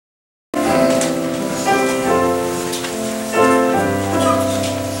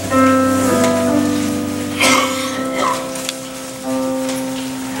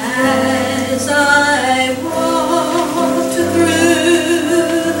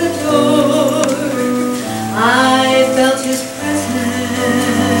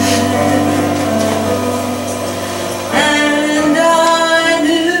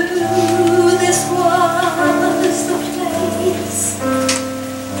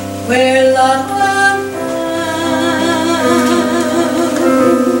where love abounds.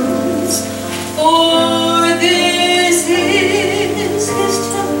 For this is His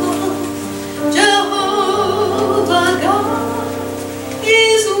temple, Jehovah God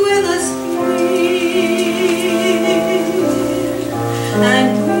is with us here,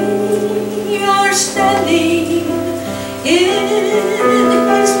 and we are standing in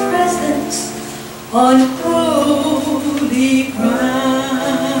His presence on holy ground.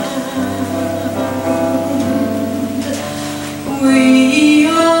 We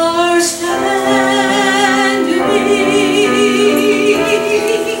are standing in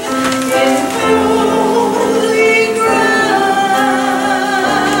holy ground,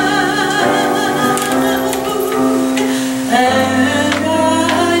 and I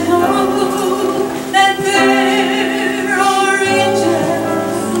know that there are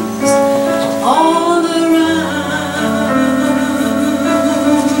angels all around.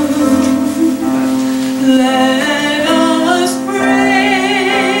 Let us praise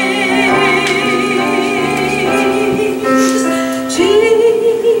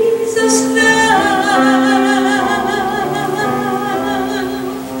Jesus now.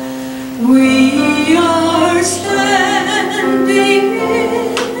 We are standing in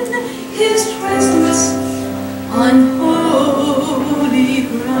His presence on holy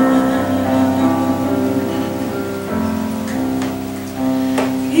ground.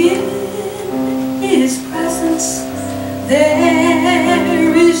 In His presence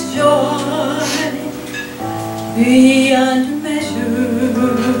there is joy beyond measure,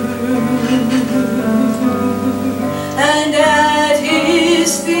 and at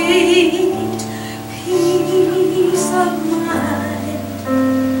His feet peace of mind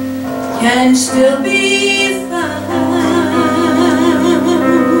can still be found.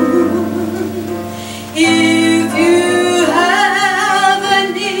 If you have a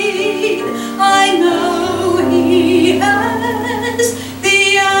need, I know He has the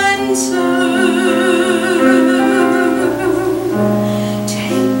answer.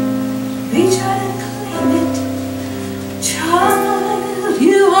 Reach out and claim it. Child,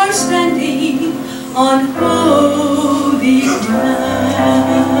 you are standing on holy ground.